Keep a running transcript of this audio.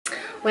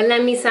Hola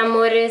mis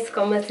amores,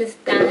 ¿cómo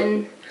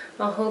están?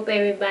 I hope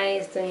everybody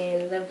is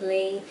doing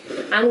lovely.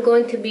 I'm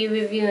going to be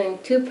reviewing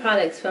two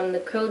products from the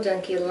Curl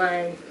Junkie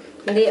line.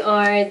 They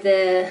are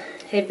the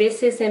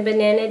Hibiscus and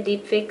Banana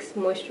Deep Fix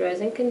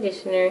Moisturizing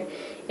Conditioner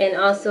and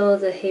also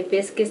the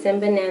Hibiscus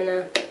and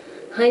Banana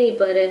Honey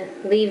Butter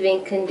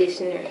Leave-In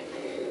Conditioner.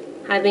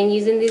 I've been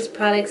using these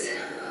products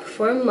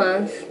for a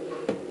month,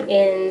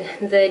 and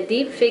the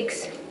Deep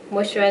Fix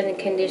Moisturizing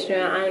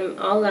Conditioner, I'm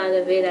all out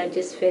of it. I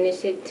just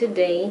finished it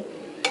today.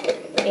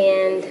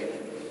 And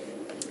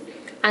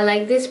I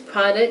like this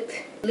product.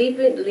 Leave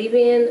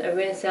in, a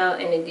rinse out,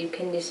 and a deep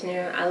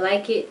conditioner. I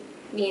like it,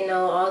 you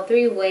know, all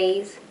three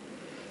ways.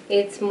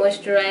 It's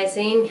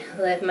moisturizing.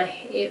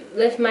 It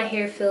left my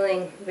hair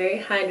feeling very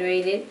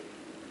hydrated.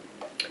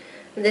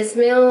 The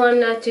smell I'm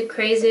not too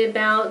crazy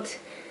about.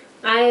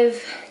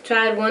 I've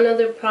tried one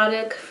other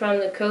product from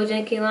the Curl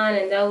Junkie line,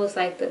 and that was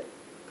like the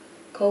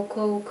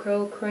cocoa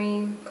curl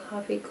cream,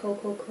 coffee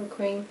cocoa curl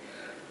cream.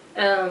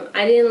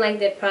 I didn't like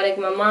that product.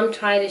 My mom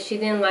tried it. She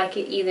didn't like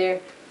it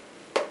either.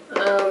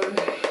 I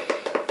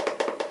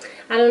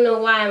don't know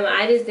why.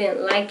 I just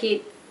didn't like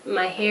it.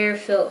 My hair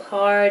felt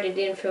hard. It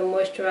didn't feel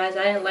moisturized.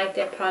 I didn't like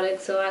that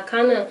product. So I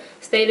kind of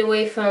stayed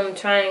away from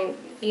trying,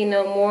 you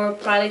know, more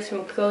products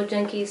from Curl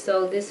Junkie.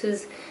 So this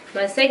was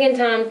my second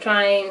time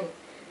trying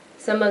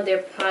some of their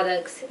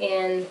products.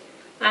 And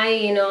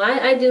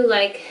I do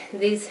like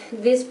these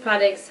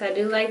products. I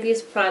do like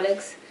these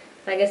products.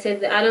 Like I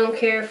said, I don't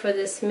care for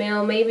the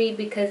smell, maybe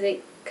because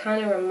it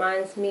kind of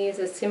reminds me, it's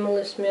a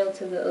similar smell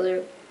to the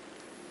other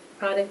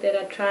product that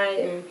I tried,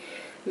 and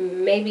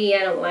maybe I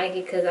don't like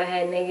it because I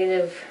had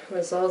negative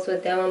results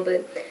with that one,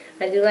 but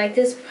I do like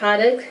this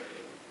product.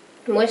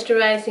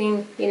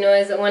 Moisturizing, you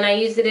know, when I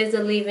used it as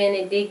a leave-in,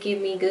 it did give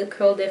me good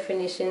curl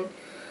definition.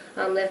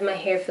 Left my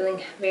hair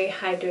feeling very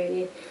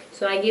hydrated.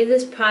 So I give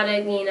this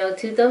product, you know,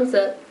 2 thumbs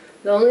up.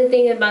 The only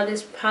thing about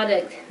this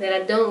product that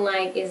I don't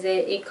like is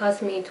that it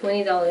cost me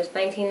 $20,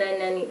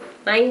 $19.99.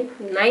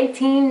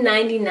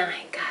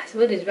 Gosh,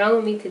 what is wrong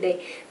with me today?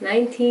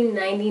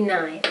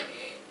 $19.99.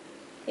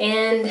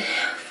 And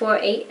for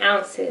 8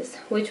 ounces,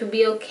 which would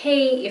be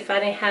okay if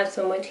I didn't have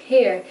so much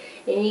hair.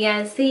 And you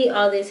guys see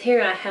all this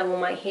hair I have on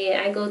my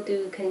head. I go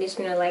through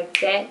conditioner like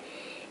that,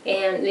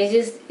 and it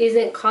just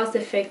isn't cost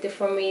effective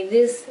for me.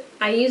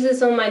 I used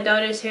this on my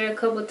daughter's hair a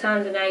couple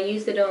times, and I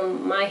used it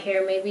on my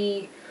hair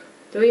maybe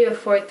 3 or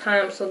 4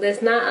 times, so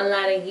there's not a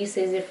lot of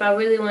uses. If I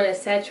really want to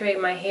saturate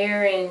my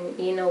hair and,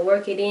 you know,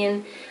 work it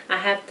in, I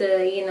have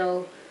to, you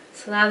know,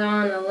 slather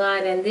on a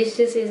lot, and this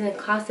just isn't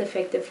cost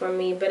effective for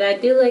me. But I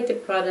do like the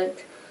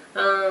product,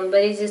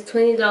 but it's just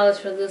 $20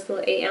 for this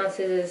little 8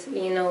 ounces is,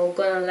 you know,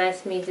 gonna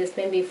last me just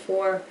maybe 4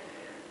 or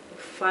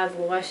 5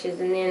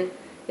 washes. And then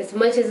as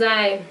much as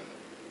I,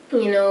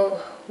 you know,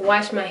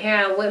 wash my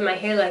hair, I wet my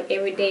hair like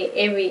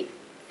every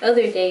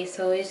other day,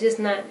 so it's just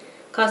not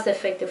cost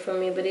effective for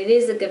me, but it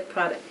is a good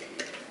product.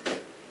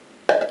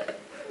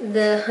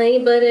 The Honey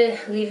Butter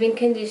Leave-In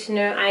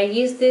Conditioner, I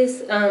use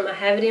this, I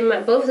have it in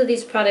both of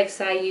these products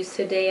I use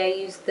today. I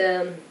use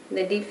the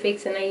Deep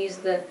Fix, and I use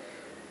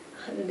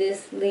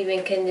this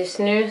leave-in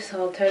conditioner. So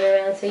I'll turn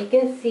around so you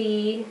can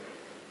see.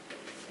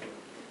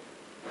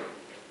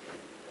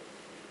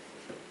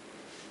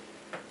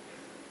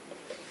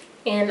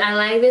 And I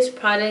like this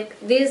product.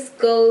 This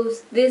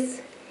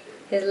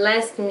has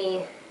lasted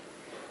me,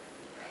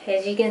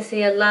 as you can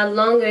see, a lot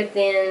longer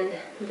than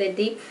the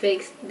Deep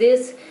Fix.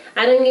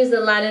 I don't use a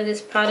lot of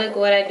this product.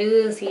 What I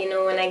do is, you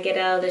know, when I get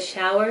out of the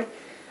shower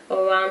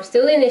or while I'm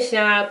still in the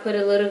shower, I put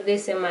a little of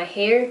this in my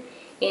hair,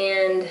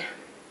 and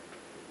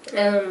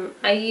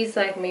I use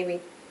like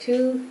maybe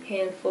 2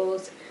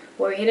 handfuls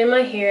or hit in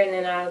my hair, and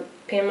then I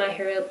pin my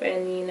hair up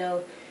and, you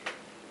know,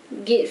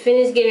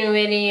 finish getting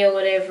ready or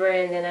whatever,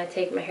 and then I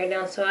take my hair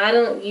down. So I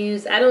don't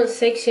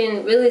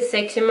really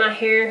section my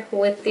hair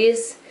with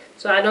this.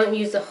 So I don't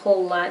use a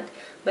whole lot,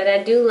 but I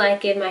do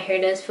like it. My hair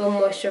does feel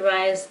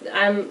moisturized.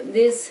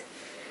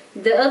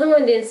 The other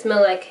one didn't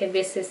smell like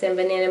hibiscus and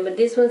banana, but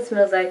this one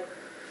smells like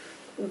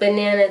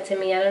banana to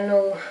me. I don't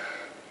know.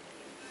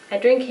 I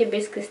drink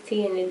hibiscus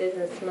tea and it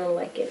doesn't smell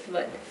like it,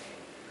 but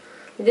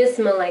this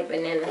smells like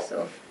banana.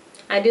 So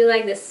I do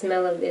like the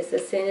smell of this. The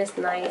scent is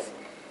nice.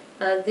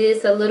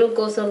 This a little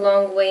goes a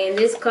long way, and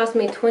this cost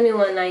me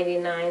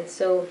 $21.99.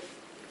 So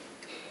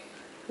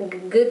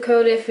good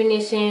curl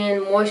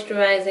definition,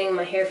 moisturizing,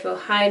 my hair feel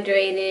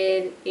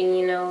hydrated, and,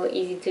 you know,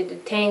 easy to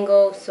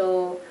detangle.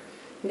 So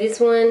this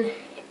one,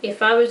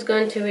 if I was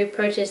going to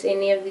repurchase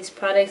any of these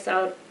products,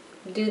 I would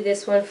do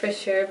this one for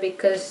sure,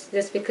 because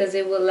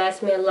it will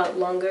last me a lot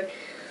longer.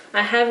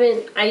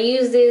 I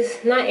use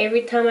this not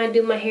every time I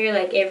do my hair,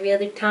 like every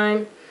other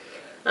time.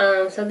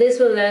 So this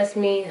will last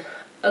me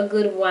a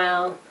good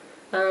while.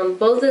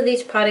 Both of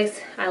these products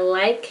I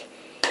like,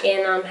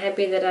 and I'm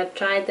happy that I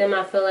tried them.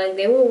 I feel like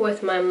they were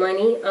worth my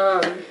money.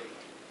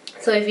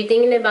 So if you're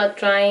thinking about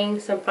trying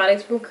some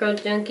products from Curl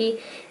Junkie,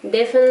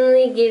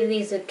 definitely give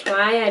these a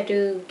try. I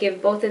do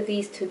give both of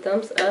these 2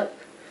 thumbs up.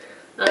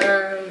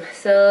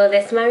 So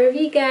that's my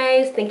review,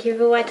 guys. Thank you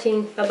for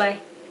watching. Bye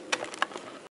bye.